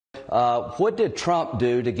What did Trump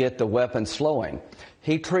do to get the weapons flowing?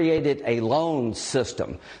 He created a loan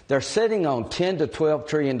system. They're sitting on $10 to $12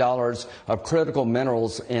 trillion of critical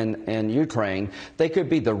minerals in Ukraine. They could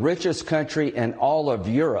be the richest country in all of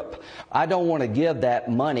Europe. I don't want to give that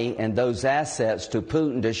money and those assets to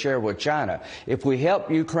Putin to share with China. If we help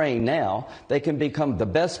Ukraine now, they can become the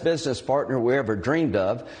best business partner we ever dreamed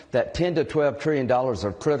of. That $10 to $12 trillion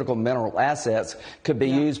of critical mineral assets could be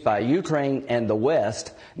used by Ukraine and the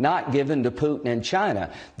West, not given to Putin and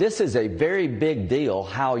China. This is a very big deal.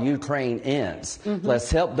 How Ukraine ends. Let's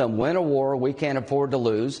help them win a war we can't afford to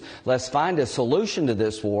lose. Let's find a solution to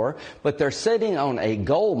this war. But they're sitting on a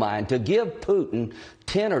gold mine to give Putin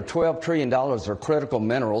 $10 or $12 trillion of critical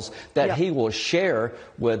minerals that he will share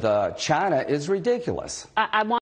with China is ridiculous. I want